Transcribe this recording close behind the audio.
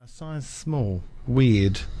Size small.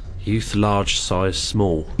 Weird. Youth, large, size,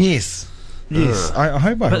 small. Yes. I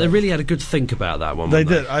hope I. But they really had a good think about that one. They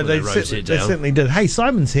did. They certainly did. Hey,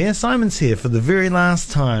 Simon's here. Simon's here for the very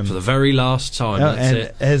last time. For the very last time.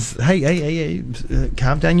 That's it. Hey,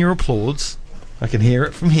 calm down your applause. I can hear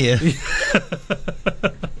it from here.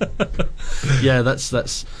 Yeah, it's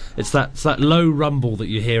that low rumble that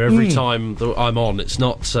you hear every time that I'm on. It's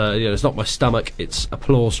not it's not my stomach. It's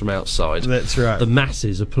applause from outside. That's right. The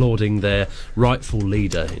masses applauding their rightful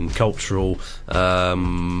leader in cultural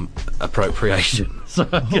appropriation. So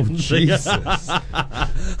Jesus!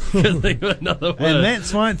 Can think of another word. And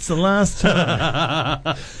that's why it's the last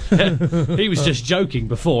time. He was just joking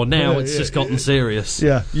before. Now it's just gotten serious.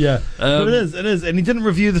 Yeah. But it is, and he didn't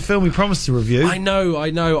review the film he promised to review. I know. Do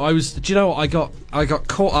you know what? I got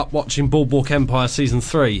caught up watching Boardwalk Empire season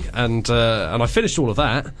 3, and I finished all of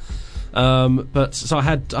that. But so I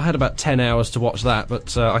had about 10 hours to watch that,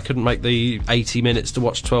 but I couldn't make the 80 minutes to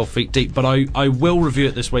watch 12 Feet Deep. But I will review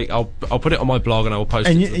it this week. I'll put it on my blog and I will post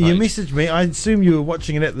it. And you messaged me. I assume you were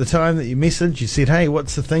watching it at the time that you messaged. You said, "Hey,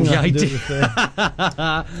 what's the thing I can do with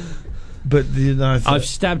that?" But I've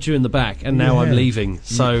stabbed you in the back, and now I'm leaving.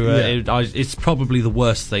 So it's probably the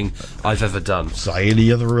worst thing I've ever done. So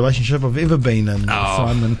any other relationship I've ever been in,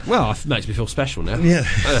 Simon. Well, it makes me feel special now. Yeah.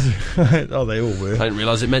 Oh, they all were. I didn't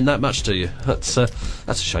realise it meant that much to you. That's a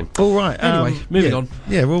shame. All right. Anyway, moving on.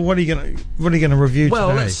 Yeah. Well, what are you gonna review today?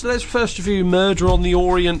 Well, let's first review Murder on the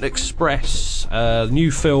Orient Express,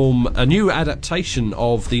 new film, a new adaptation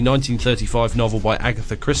of the 1935 novel by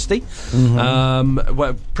Agatha Christie.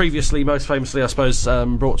 Well, previously, most famously, I suppose,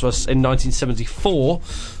 brought to us in 1974,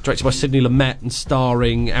 directed by Sidney Lumet and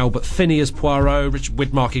starring Albert Finney as Poirot, Richard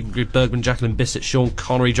Widmark, Ingrid Bergman, Jacqueline Bisset, Sean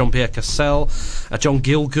Connery, Jean-Pierre Cassel, John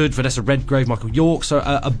Gielgud, Vanessa Redgrave, Michael York. So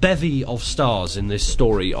a bevy of stars in this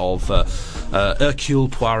story of Hercule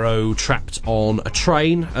Poirot trapped on a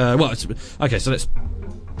train. So let's...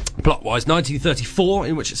 Plot-wise, 1934,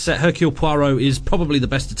 in which it's set, Hercule Poirot is probably the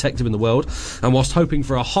best detective in the world, and whilst hoping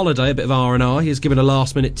for a holiday, a bit of R&R, he is given a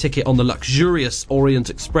last-minute ticket on the luxurious Orient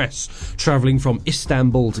Express, travelling from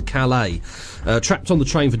Istanbul to Calais. Trapped on the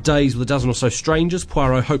train for days with a dozen or so strangers,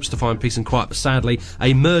 Poirot hopes to find peace and quiet, but sadly,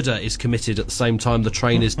 a murder is committed at the same time the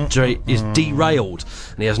train is derailed,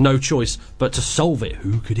 and he has no choice but to solve it.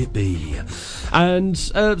 Who could it be? And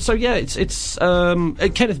it's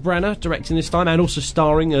Kenneth Branagh directing this time, and also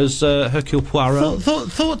starring as Hercule Poirot.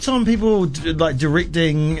 Thoughts on people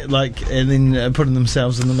directing and then putting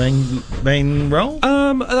themselves in the main role?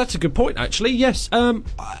 That's a good point, actually. Yes,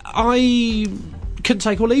 I can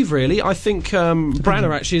take or leave, really. I think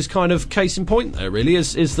Branagh actually is kind of case in point there. Really,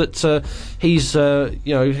 is that he's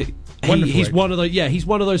he's one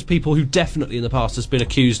of those people who definitely in the past has been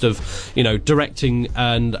accused of directing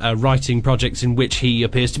and writing projects in which he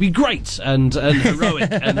appears to be great and heroic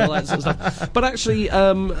and all that sort of stuff. But actually,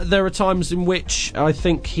 there are times in which I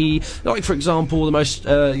think he, like for example, the most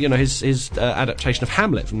his adaptation of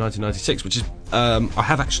Hamlet from 1996, which is I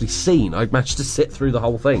have actually seen. I managed to sit through the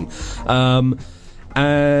whole thing.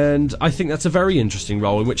 And I think that's a very interesting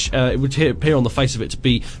role in which it would appear on the face of it to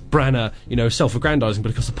be Branagh, self-aggrandizing, but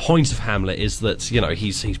of course the point of Hamlet is that,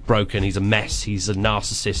 he's broken, he's a mess, he's a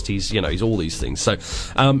narcissist, he's all these things. So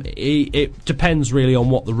it depends really on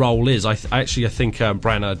what the role is. I think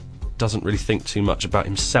Branagh doesn't really think too much about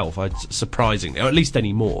himself, surprisingly, or at least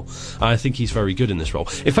anymore. I think he's very good in this role.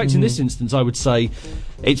 In fact, in this instance, I would say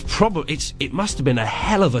it must have been a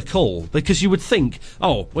hell of a call, because you would think,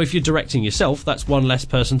 if you're directing yourself, that's one less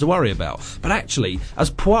person to worry about. But actually,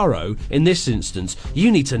 as Poirot, in this instance,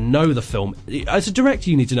 you need to know the film. As a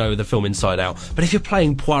director, you need to know the film inside out. But if you're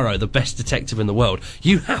playing Poirot, the best detective in the world,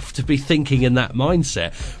 you have to be thinking in that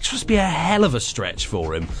mindset, which must be a hell of a stretch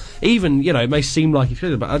for him. Even, it may seem like if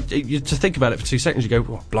you to think about it for 2 seconds, you go,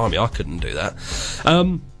 well, blimey, I couldn't do that.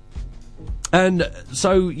 And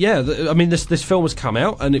so, this film has come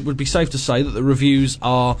out, and it would be safe to say that the reviews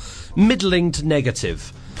are middling to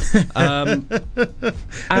negative. It's not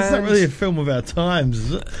really a film of our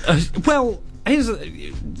times, is it?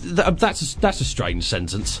 That's a strange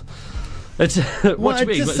sentence. What do you mean?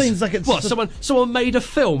 It just seems like it's someone made a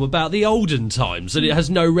film about the olden times and it has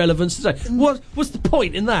no relevance today. What's the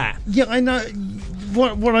point in that? Yeah, I know.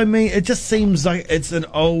 What I mean, it just seems like it's an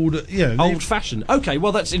old-fashioned. Okay,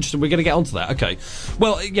 well, that's interesting. We're going to get onto that. Okay.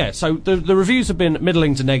 Well, yeah, so the reviews have been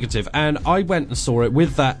middling to negative, and I went and saw it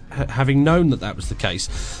with that, having known that was the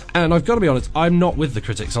case. And I've got to be honest, I'm not with the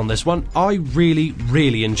critics on this one. I really,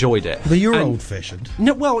 really enjoyed it. But you're old-fashioned.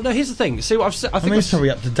 No, here's the thing. See what I've said. It's probably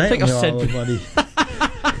up to date. I think I've said... buddy.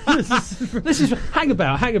 This is hang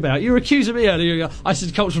about. You were accusing me earlier. I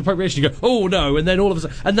said cultural appropriation. You go, oh no, and then all of a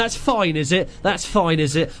sudden, and that's fine, is it? That's fine,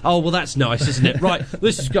 is it? Oh well, that's nice, isn't it? Right,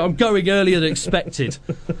 I'm going earlier than expected.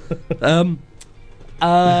 No,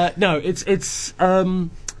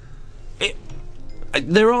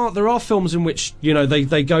 there are films in which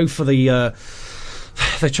they go for the.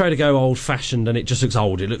 They try to go old-fashioned and it just looks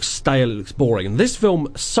old, it looks stale, it looks boring. And this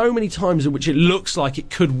film, so many times in which it looks like it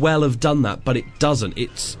could well have done that, but it doesn't.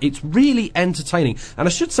 It's really entertaining. And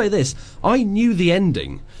I should say this, I knew the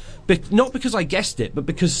ending. Not because I guessed it, but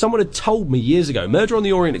because someone had told me years ago. Murder on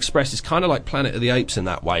the Orient Express is kind of like Planet of the Apes in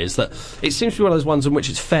that way, is that it seems to be one of those ones in which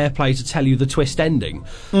it's fair play to tell you the twist ending.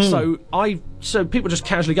 So people just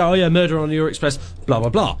casually go, oh yeah, Murder on the Orient Express, blah, blah,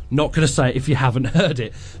 blah. Not going to say it if you haven't heard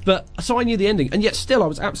it. But, so I knew the ending, and yet still I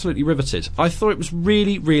was absolutely riveted. I thought it was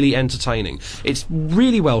really, really entertaining. It's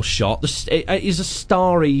really well shot. It is a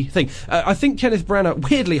starry thing. I think Kenneth Branagh,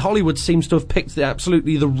 weirdly, Hollywood seems to have picked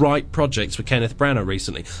absolutely the right projects for Kenneth Branagh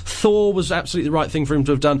recently. Thor was absolutely the right thing for him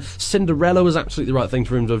to have done. Cinderella was absolutely the right thing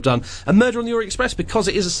for him to have done. And Murder on the Orient Express, because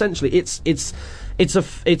it is essentially, it's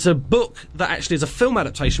a book that actually as a film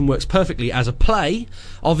adaptation works perfectly as a play.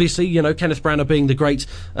 Obviously, Kenneth Branagh being the great,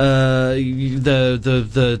 the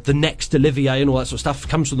next Olivier and all that sort of stuff,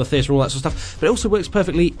 comes from the theatre and all that sort of stuff. But it also works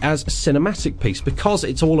perfectly as a cinematic piece because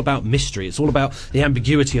it's all about mystery. It's all about the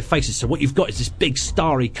ambiguity of faces. So what you've got is this big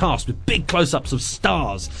starry cast with big close-ups of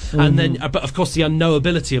stars, and then, but of course, the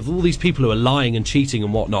unknowability of all these people who are lying and cheating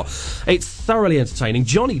and whatnot. It's thoroughly entertaining.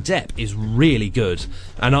 Johnny Depp is really good,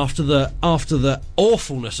 and after the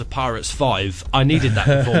awfulness of Pirates 5, I needed that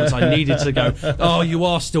performance. I needed to go, oh, you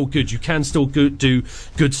are still good. You can still do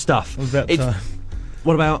good stuff.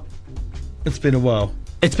 What about? It's been a while.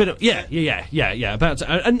 It's been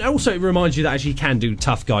and also it reminds you that actually he can do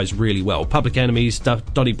tough guys really well. Public Enemies,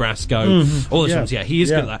 Donnie Brasco, all those ones. Yeah, he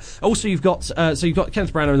is good at that. Also, you've got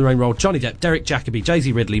Kenneth Branagh in the main role, Johnny Depp, Derek Jacobi,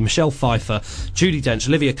 Daisy Ridley, Michelle Pfeiffer, Judi Dench,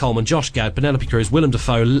 Olivia Colman, Josh Gad, Penelope Cruz, Willem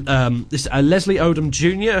Dafoe, Leslie Odom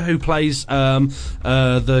Jr. who plays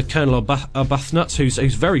the Colonel Arbuthnot, who's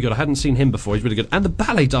very good. I hadn't seen him before. He's really good. And the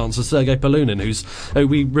ballet dancer Sergei Polunin, who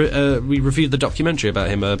we reviewed the documentary about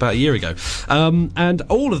him about a year ago. And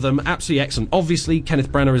all of them absolutely excellent. Obviously,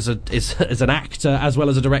 Kenneth Branagh is an actor as well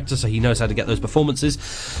as a director, so he knows how to get those performances.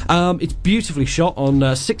 It's beautifully shot on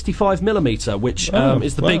 65mm, which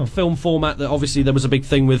is the big film format that obviously there was a big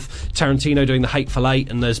thing with Tarantino doing The Hateful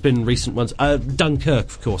Eight, and there's been recent ones. Dunkirk,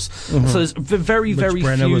 of course. So there's very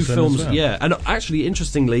few films. Well. Yeah, and actually,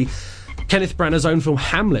 interestingly, Kenneth Branagh's own film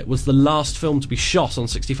Hamlet was the last film to be shot on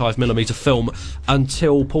 65mm film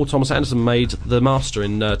until Paul Thomas Anderson made The Master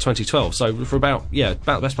in 2012. So for about the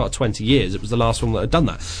best part of 20 years, it was the last film that had done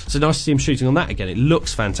that. So nice to see him shooting on that again. It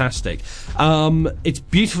looks fantastic. It's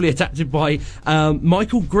beautifully adapted by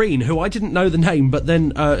Michael Green, who I didn't know the name, but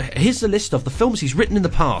then here's the list of the films he's written in the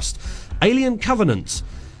past: Alien Covenant,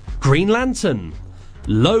 Green Lantern,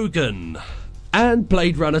 Logan, and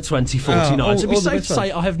Blade Runner 2049. So it'd be safe to say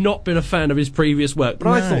I have not been a fan of his previous work, but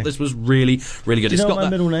I thought this was really, really good. Do you know what my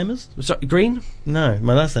middle name is? Sorry, Green? No,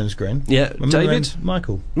 my last name's Green. Yeah, my David?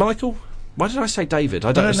 Michael. Michael? Why did I say David?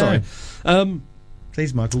 I don't know. Sorry.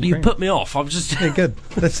 Please, Michael. You put me off. I'm just... Yeah, good.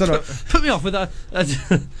 Let's sort of... Put me off with a...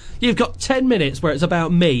 You've got 10 minutes where it's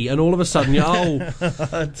about me, and all of a sudden you're...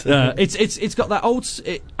 it's got that old...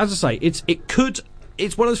 as I say, it could...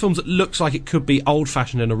 It's one of those films that looks like it could be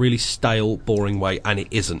old-fashioned in a really stale, boring way, and it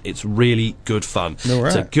isn't. It's really good fun. Right.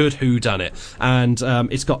 It's a good whodunit, and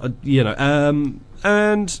it's got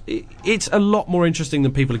and it's a lot more interesting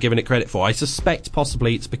than people are giving it credit for. I suspect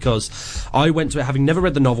possibly it's because I went to it having never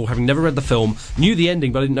read the novel, having never read the film, knew the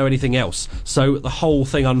ending, but I didn't know anything else. So the whole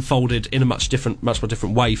thing unfolded in a much more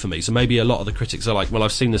different way for me. So maybe a lot of the critics are like, well,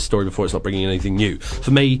 I've seen this story before, it's not bringing anything new.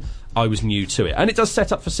 For me, I was new to it, and it does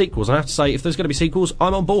set up for sequels. And I have to say, if there's going to be sequels,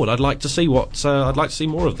 I'm on board. I'd like to see more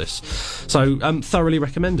of this. So, thoroughly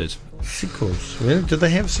recommended. Sequels? Really? Did they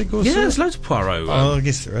have sequels? Yeah, there's loads of Poirot. I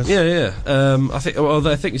guess there is. Yeah. I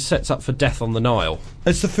think it sets up for Death on the Nile.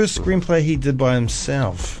 It's the first screenplay he did by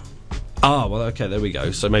himself. Ah, well, okay, there we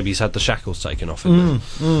go. So maybe he's had the shackles taken off him.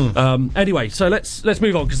 Anyway, so let's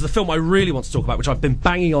move on, because the film I really want to talk about, which I've been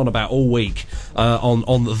banging on about all week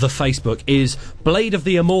on the Facebook, is Blade of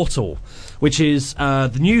the Immortal, which is the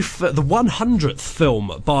 100th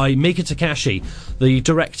film by Mika Takahashi, the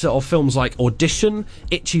director of films like Audition,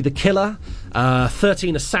 Ichi the Killer,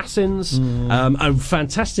 13 Assassins, a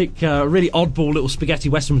fantastic, really oddball little spaghetti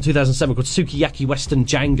western from 2007 called Sukiyaki Western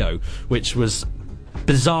Django, which was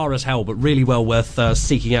bizarre as hell, but really well worth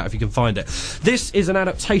seeking out if you can find it. This is an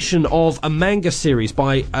adaptation of a manga series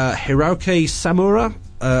by Hiroki Samura.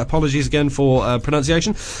 apologies again for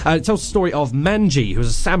pronunciation. It tells the story of Manji, who is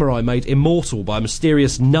a samurai made immortal by a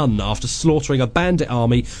mysterious nun after slaughtering a bandit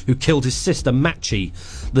army who killed his sister Machi.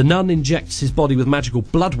 The nun injects his body with magical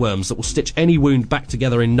bloodworms that will stitch any wound back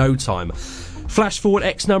together in no time. Flash forward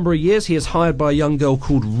X number of years, he is hired by a young girl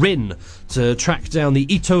called Rin to track down the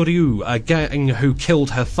Itoryu, a gang who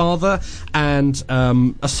killed her father and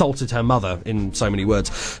assaulted her mother, in so many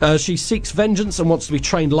words. She seeks vengeance and wants to be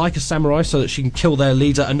trained like a samurai so that she can kill their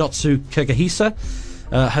leader, Anotsu Kagehisa.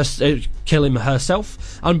 Kill him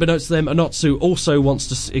herself. Unbeknownst to them, Anotsu also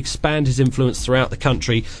wants to expand his influence throughout the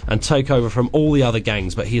country and take over from all the other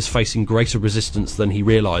gangs, but he is facing greater resistance than he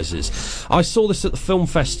realises. I saw this at the film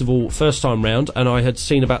festival first time round, and I had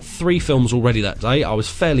seen about 3 films already that day. I was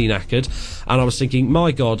fairly knackered, and I was thinking,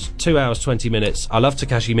 my God, 2 hours, 20 minutes. I love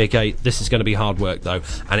Takashi Miike. This is going to be hard work, though,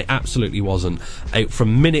 and it absolutely wasn't.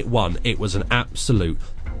 From minute one, it was an absolute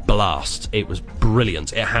blast. It was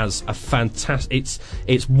brilliant. It has a fantastic...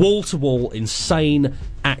 It's wall-to-wall, insane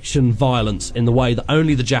action violence in the way that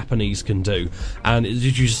only the Japanese can do. And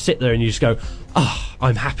you just sit there and you just go,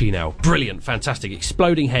 I'm happy now. Brilliant, fantastic.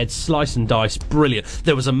 Exploding heads, slice and dice, brilliant.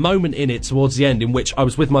 There was a moment in it towards the end in which I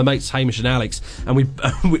was with my mates Hamish and Alex, and we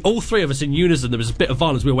all three of us in unison, there was a bit of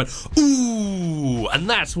violence. We all went, ooh! And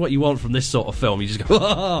that's what you want from this sort of film. You just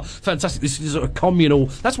go, fantastic. This is sort of communal.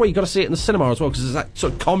 That's why you got to see it in the cinema as well, because there's that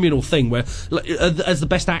sort of communal thing where, as the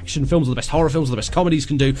best action films or the best horror films or the best comedies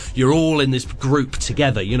can do, you're all in this group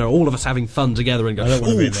together. You know, all of us having fun together and go, I don't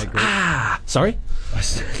want to be in that group. Sorry? I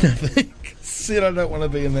said I don't want to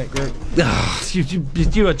be in that group.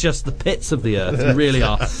 You are just the pits of the earth. You really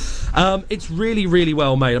are. It's really, really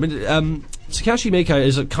well made. I mean, Takashi Miike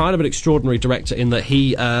is a kind of an extraordinary director in that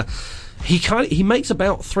he makes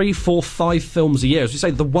about 3, 4, 5 films a year. As we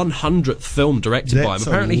say, the 100th film directed by him.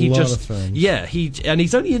 Apparently, he's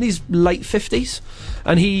only in his late 50s,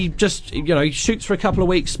 and he just he shoots for a couple of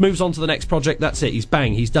weeks, moves on to the next project. That's it. He's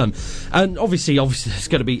done. And obviously, there's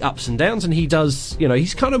going to be ups and downs. And he does.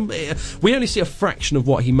 He's kind of. We only see a fraction of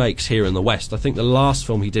what he makes here in the West. I think the last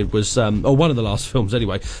film he did was, or one of the last films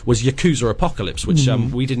anyway, was Yakuza Apocalypse, which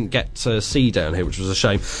we didn't get to see down here, which was a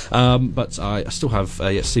shame. But I still have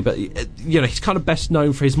yet to see. But he's kind of best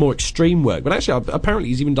known for his more extreme work, but actually apparently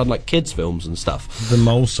he's even done like kids films and stuff. The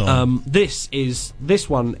Mole Song. This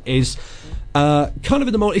one is kind of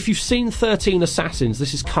in the mold. If you've seen 13 Assassins,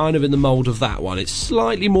 this is kind of in the mold of that one. It's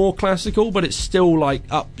slightly more classical, but it's still like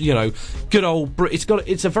good old.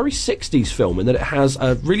 It's a very 60s film in that it has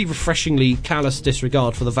a really refreshingly callous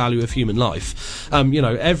disregard for the value of human life.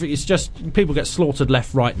 It's just people get slaughtered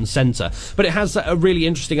left, right, and centre. But it has a really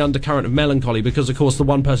interesting undercurrent of melancholy because, of course, the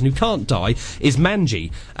one person who can't die is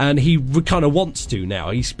Manji, and he kind of wants to now.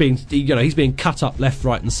 He's being cut up left,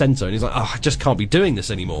 right, and centre, and he's like, I just can't be doing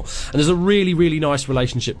this anymore. And there's a really, really nice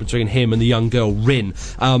relationship between him and the young girl Rin.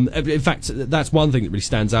 In fact, that's one thing that really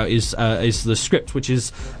stands out is the script, which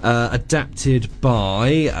is adapted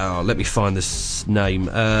by. Let me find this name.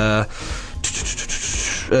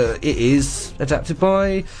 It is adapted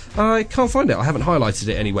by. I can't find it. I haven't highlighted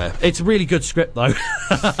it anywhere. It's a really good script, though.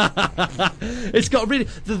 It's got really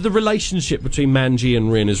the relationship between Manji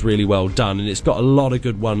and Rin is really well done, and it's got a lot of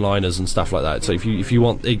good one-liners and stuff like that. So if you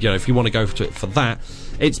want to go to it for that.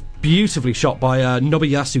 It's beautifully shot by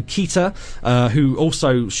Nobuyasu Kita, who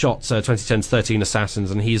also shot 2010's 13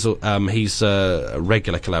 Assassins, and he's a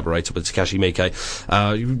regular collaborator with Takashi Miike.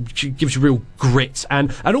 Gives you real grit,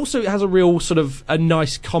 and also it has a real sort of a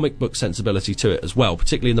nice comic book sensibility to it as well,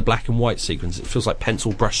 particularly in the black and white sequence. It feels like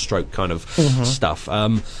pencil brushstroke kind of stuff,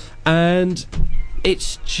 and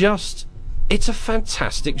it's a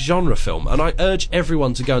fantastic genre film, and I urge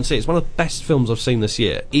everyone to go and see it. It's one of the best films I've seen this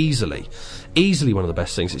year, easily one of the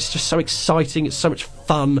best things. It's just so exciting, it's so much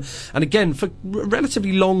fun, and again, for a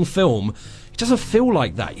relatively long film, it doesn't feel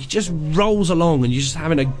like that. It just rolls along and you're just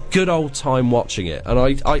having a good old time watching it. And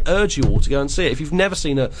I urge you all to go and see it. If you've never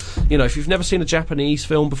seen a Japanese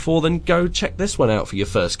film before, then go check this one out for your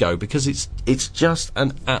first go, because it's just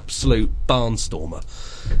an absolute barnstormer.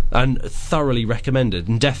 And thoroughly recommended,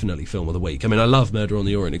 and definitely film of the week. I mean, I love Murder on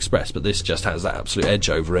the Orient Express, but this just has that absolute edge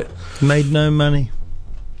over it. Made no money.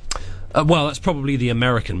 Well, that's probably the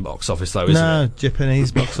American box office, though, isn't it? No,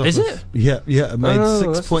 Japanese box office. Is it? Yeah. It made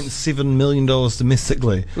 $6.7 million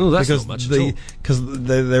domestically. Oh, that's not much at all. Because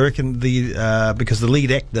they reckon because the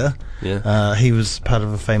lead actor, he was part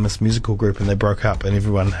of a famous musical group, and they broke up, and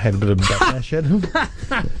everyone had a bit of backlash at him.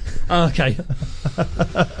 Okay.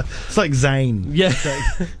 It's like Zayn. Yeah.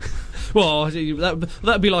 Well,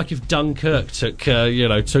 that'd be like if Dunkirk took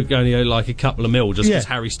only like a couple of mil just because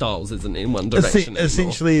Harry Styles isn't in one direction.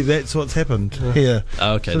 Essentially, that's what's happened here.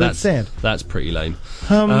 Okay, so that's sad. That's pretty lame.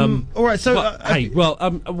 All right, so far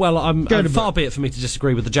be it for me to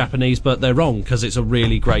disagree with the Japanese, but they're wrong because it's a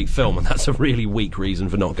really great film, and that's a really weak reason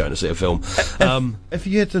for not going to see a film. If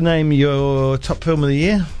you had to name your top film of the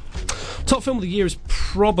year. Top film of the year is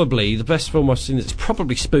probably the best film I've seen. It's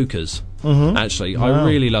probably Spookers. Mm-hmm. Actually, I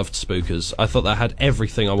really loved Spookers. I thought that had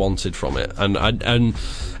everything I wanted from it, and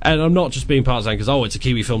I'm not just being partisan because it's a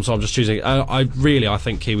Kiwi film, so I'm just choosing. I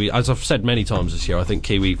think Kiwi, as I've said many times this year, I think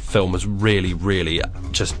Kiwi film has really, really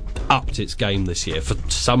just upped its game this year for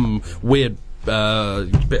some weird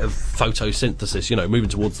bit of photosynthesis, moving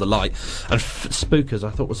towards the light. And Spookers,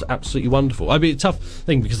 I thought, was absolutely wonderful. I mean, a tough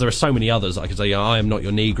thing because there are so many others. I could say, I Am Not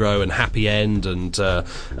Your Negro and Happy End and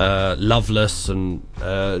Loveless, and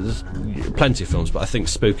there's plenty of films, but I think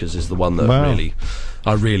Spookers is the one that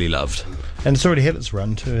I really loved. And it's already had its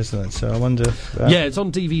run too, isn't it? So I wonder. It's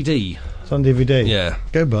on DVD. It's on DVD. Yeah,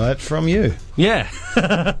 go buy it from you. Yeah.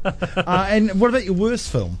 And what about your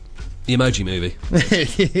worst film? The Emoji Movie.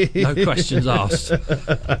 No questions asked.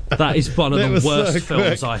 That is one of the worst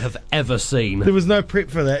films I have ever seen. There was no prep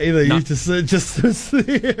for that either. No. You just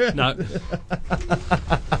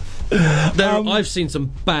No. I've seen some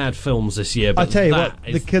bad films this year, but I tell you what,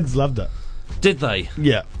 the kids loved it. Did they?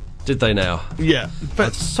 Yeah. Did they now? Yeah.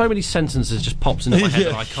 But so many sentences just popped into my head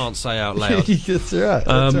that I can't say out loud. That's right.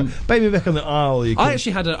 That's right. Baby back on the aisle. I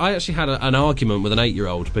actually had an argument with an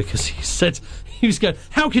 8-year-old because he was going,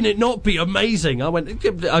 how can it not be amazing? I went,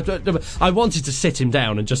 I wanted to sit him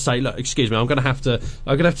down and just say, look, excuse me, I'm going to have to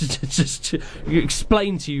just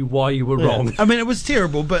explain to you why you were wrong. I mean, it was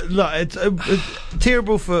terrible, but look, it's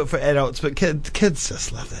terrible for adults, but kids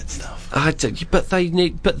just love that stuff.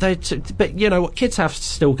 But you know what? Kids have to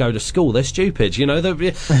still go to school. They're stupid.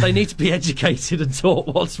 They need to be educated and taught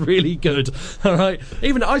what's really good. All right.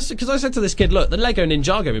 Even because I said to this kid, look, the Lego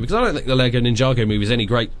Ninjago movie, because I don't think the Lego Ninjago movie is any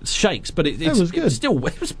great shakes, but it was good.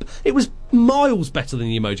 It was miles better than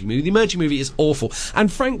the Emoji Movie. The Emoji Movie is awful, and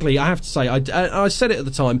frankly, I have to say, I said it at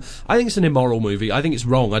the time. I think it's an immoral movie. I think it's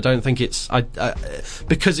wrong. I don't think it's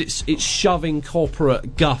because it's shoving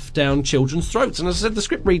corporate guff down children's throats. And as I said, the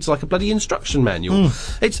script reads like a bloody instruction manual.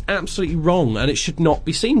 It's absolutely wrong, and it should not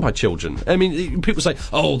be seen by children. I mean, people say,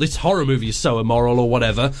 "Oh, this horror movie is so immoral" or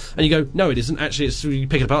whatever, and you go, "No, it isn't. Actually, you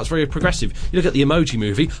pick it apart. It's very progressive." You look at the Emoji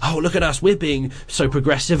Movie. Oh, look at us. We're being so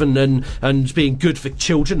progressive and being good for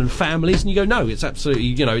children and families, and you go, no, it's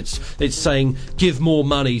absolutely, it's saying give more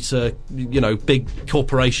money to, big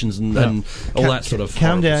corporations and all that sort of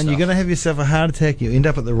calm down, stuff. You're going to have yourself a heart attack, you end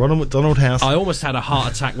up at the Ronald McDonald House. I almost had a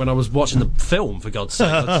heart attack when I was watching the film, for God's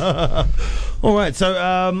sake. Alright,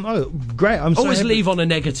 so great, I'm so always happy. Leave on a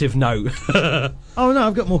negative note. Oh no,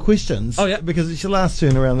 I've got more questions. Oh yeah, because it's your last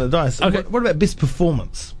turn around the dice. Okay. What about best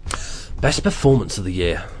performance? Best performance of the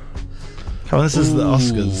year. Come on, this is the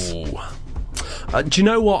Oscars. Do you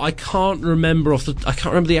know what? I can't remember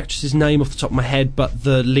the actress's name off the top of my head, but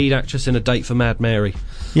the lead actress in A Date for Mad Mary.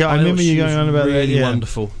 Yeah, I remember you going on about that. Really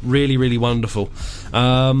wonderful, really, really wonderful.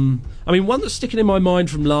 I mean, one that's sticking in my mind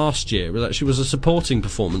from last year, that actually was a supporting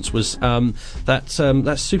performance, was that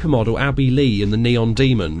supermodel Abby Lee in The Neon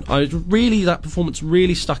Demon. That performance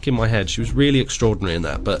really stuck in my head. She was really extraordinary in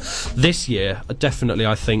that. But this year, definitely,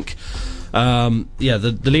 I think.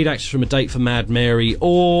 The lead actress from A Date for Mad Mary,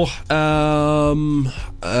 or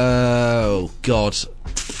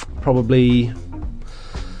probably, I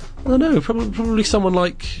don't know, probably someone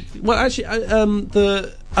like, well, actually,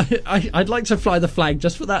 I'd like to fly the flag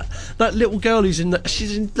just for that little girl who's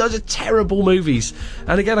she's in loads of terrible movies,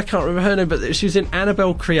 and again I can't remember her name, but she was in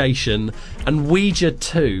Annabelle Creation and Ouija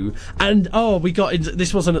 2, and we got into,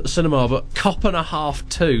 this wasn't at the cinema, but Cop and a Half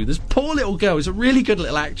 2. This poor little girl is a really good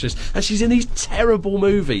little actress, and she's in these terrible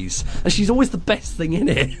movies, and she's always the best thing in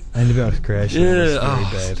it. Annabelle Creation was very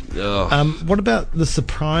bad. Oh. What about the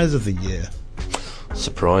surprise of the year?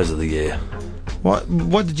 Surprise of the year. What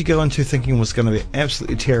did you go into thinking was going to be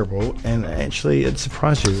absolutely terrible, and actually it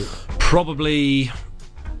surprised you? Probably.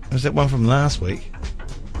 Was that one from last week?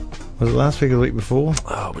 Was it last week or the week before?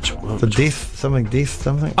 Oh, which one? Death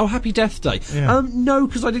something? Oh, Happy Death Day. Yeah. No,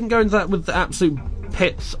 because I didn't go into that with the absolute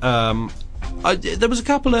pits. There was a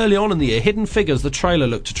couple early on in the year. Hidden Figures, the trailer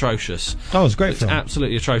looked atrocious. Oh, it was a great film.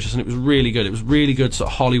 Absolutely atrocious, and it was really good. It was really good sort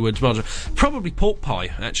of Hollywood. Probably Pork Pie,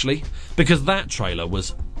 actually, because that trailer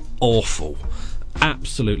was awful.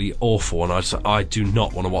 absolutely awful, and I do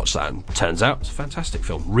not want to watch that. And turns out it's a fantastic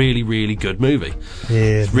film. Really, really good movie.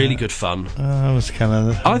 Yeah, it's really good fun. I was kind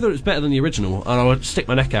of... I thought it was better than the original, and I would stick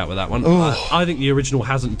my neck out with that one. I think the original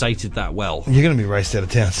hasn't dated that well. You're going to be raced out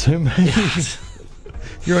of town soon, mate.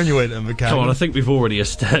 You're on your way to Invercargill. Come on, I think we've already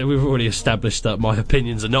established that my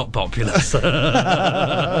opinions are not popular.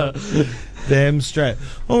 Damn straight.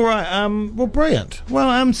 All right, well, brilliant. Well,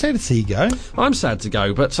 I'm sad to see you go. I'm sad to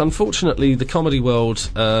go, but unfortunately, the comedy world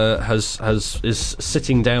is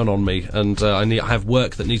sitting down on me, and I have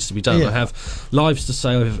work that needs to be done. Yeah. I have lives to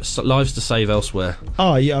save elsewhere.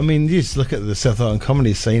 Oh, yeah, I mean, you just look at the South Island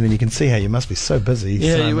comedy scene, and you can see how you must be so busy.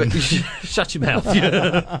 Yeah, shut your mouth.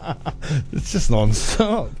 It's just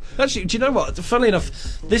non-stop. Actually, do you know what? Funnily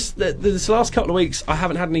enough, this last couple of weeks, I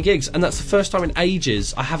haven't had any gigs, and that's the first time in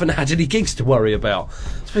ages I haven't had any gigs to worry about.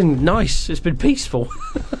 It's been nice. It's been peaceful.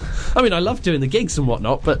 I mean, I love doing the gigs and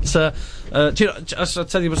whatnot, but do you know, I'll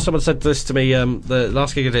tell you, someone said this to me the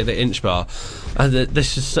last gig I did at the Inch Bar, and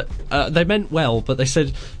this is they meant well, but she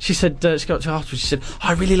got to afterwards, she said,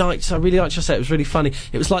 I really liked your set. It was really funny.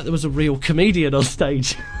 It was like there was a real comedian on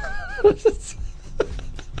stage.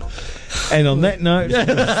 And on that note,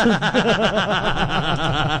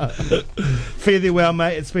 fare thee well,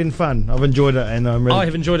 mate. It's been fun. I've enjoyed it, and I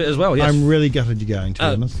have enjoyed it as well. Yes. I'm really gutted you're going, to be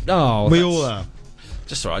honest. We all are.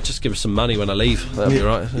 Just all right. Just give us some money when I leave. That'll be all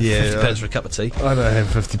right. Yeah, 50 pence for a cup of tea. I don't have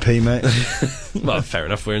 50p, mate. Well, fair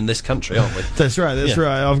enough. We're in this country, aren't we? That's right. That's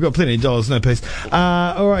right. I've got plenty of dollars, no peace.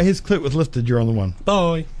 All right. Here's Click with Lifted. You're on the one.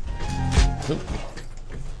 Bye.